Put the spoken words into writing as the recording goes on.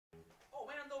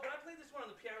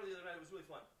piano the other night. It was really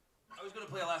fun. I was going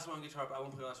to play a last one on guitar, but I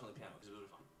won't play the last one on the piano because it was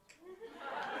really fun.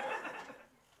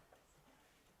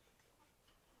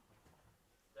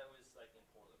 That was like in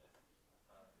Portland.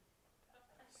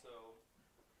 So.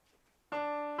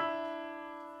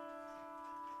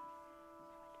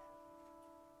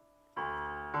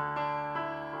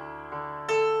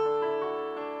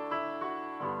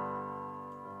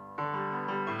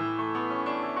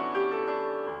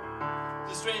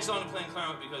 It's a strange song to play in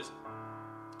Claremont because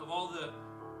of all the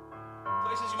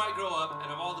places you might grow up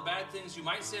and of all the bad things you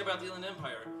might say about the Inland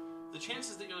Empire, the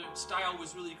chances that your style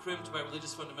was really crimped by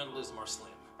religious fundamentalism are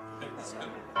slim.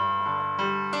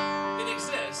 It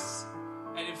exists,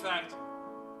 and in fact,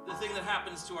 the thing that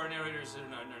happens to our narrators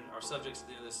and our subjects at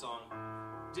the end of this song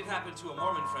did happen to a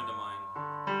Mormon friend of mine,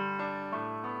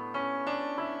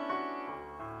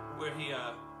 where he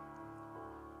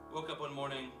woke up one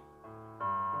morning,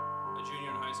 a junior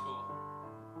in high school,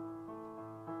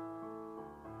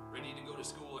 ready to go to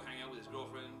school or hang out with his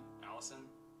girlfriend, Allison.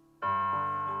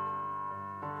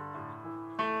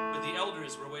 But the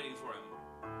elders were waiting for him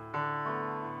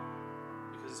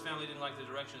because his family didn't like the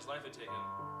direction his life had taken.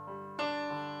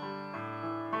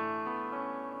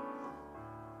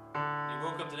 He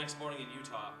woke up the next morning in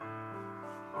Utah.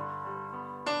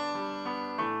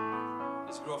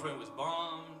 His girlfriend was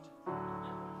bombed.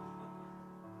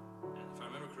 And if I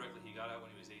remember correctly, he got out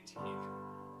when he was 18.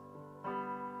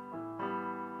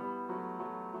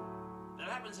 That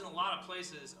happens in a lot of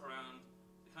places around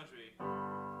the country.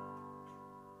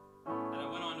 And I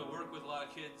went on to work with a lot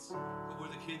of kids who were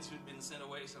the kids who'd been sent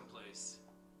away someplace.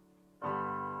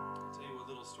 I'll tell you a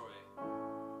little story.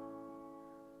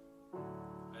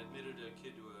 I admitted a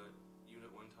kid to a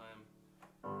unit one time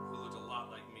who looked a lot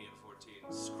like me at 14.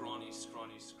 Scrawny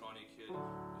kid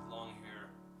with long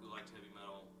hair who liked heavy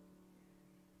metal.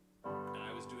 And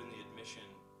I was doing the admission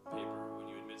paper. When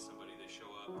you admit somebody, they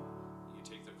show up, and you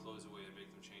take their clothes away and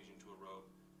make them change into a robe.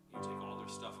 You take all their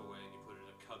stuff away and you put it in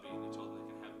a cubby, and you tell them they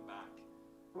can have it back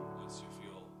once you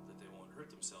feel that they won't hurt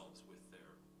themselves with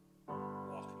their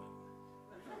Walkman.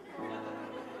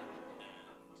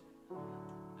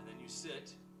 And then you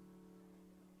sit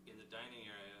in the dining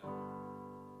area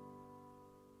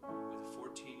with a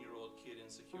 14-year-old kid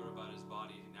insecure about his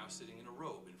body, now sitting in a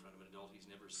robe in front of an adult he's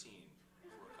never seen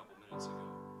before a couple minutes ago.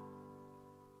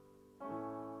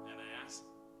 And I asked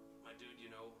my dude, you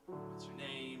know, what's your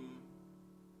name?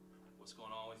 What's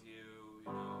going on with you?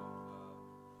 You know,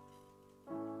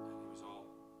 and he was all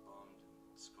bummed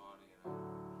and scrawny.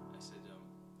 And I said,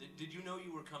 did you know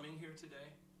you were coming here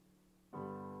today? He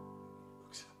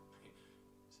looks at me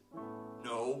and said,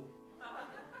 no.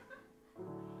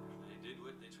 They did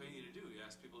what they train you to do. You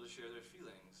ask people to share their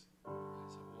feelings. I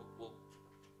said, well,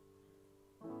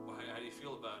 how do you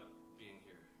feel about being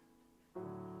here?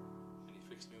 And he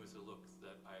fixed me with a look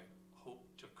that I hope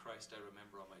to Christ I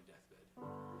remember on my deathbed.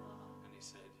 And he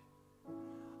said,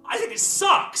 I think it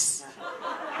sucks!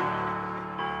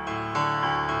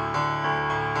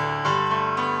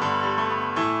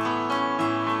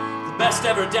 The best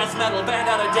ever death metal band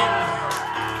out of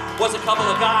Denton was a couple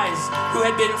of guys who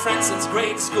had been friends since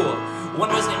grade school. One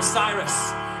was named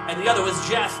Cyrus, and the other was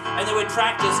Jeff, and they would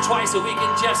practice twice a week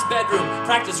in Jeff's bedroom,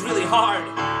 practice really hard.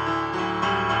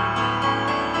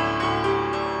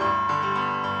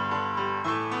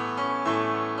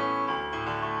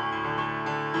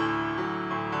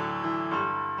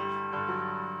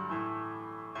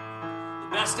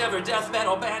 The best ever death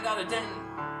metal band out of Denton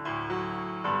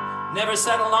never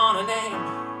settled on a name.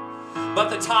 But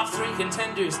the top three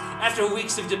contenders, after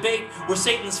weeks of debate, were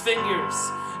Satan's Fingers,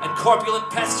 and Corpulent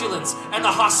Pestilence, and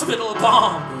the Hospital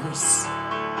Bombers.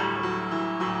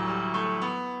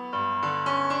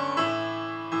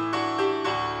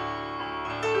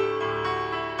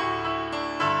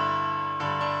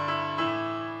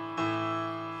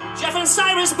 Jeff and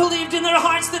Cyrus believed in their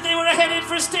hearts that they were headed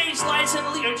for stage lights and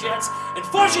Learjets, and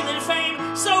fortune and fame,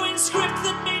 so in script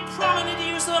that made prominent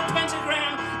use of a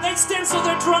pentagram. They'd stencil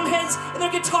their drum heads and their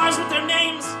guitars with their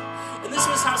names. And this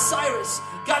was how Cyrus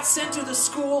got sent to the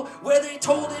school where they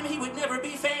told him he would never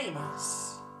be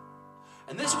famous.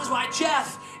 And this was why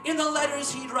Jeff, in the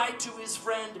letters he'd write to his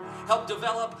friend, helped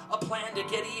develop a plan to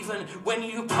get even. When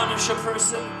you punish a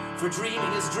person for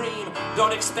dreaming his dream,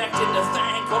 don't expect him to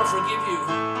thank or forgive you.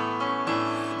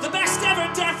 The best ever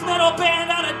death metal band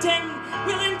out of Denton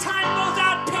will in time both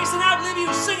outpace and outlive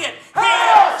you. Sing it!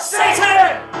 Hail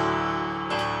Satan!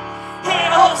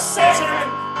 Hail Satan!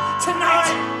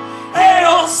 Tonight!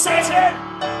 Hail Satan!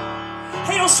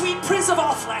 Hail sweet prince of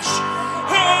all flesh!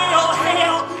 Hail,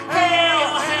 hail,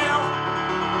 hail, hail!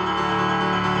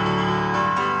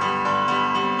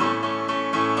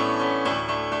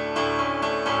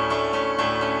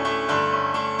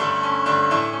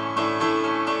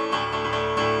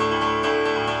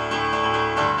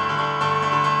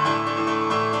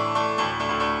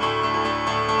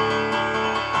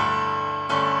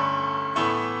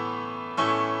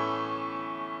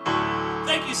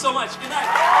 so much. Good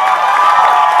night.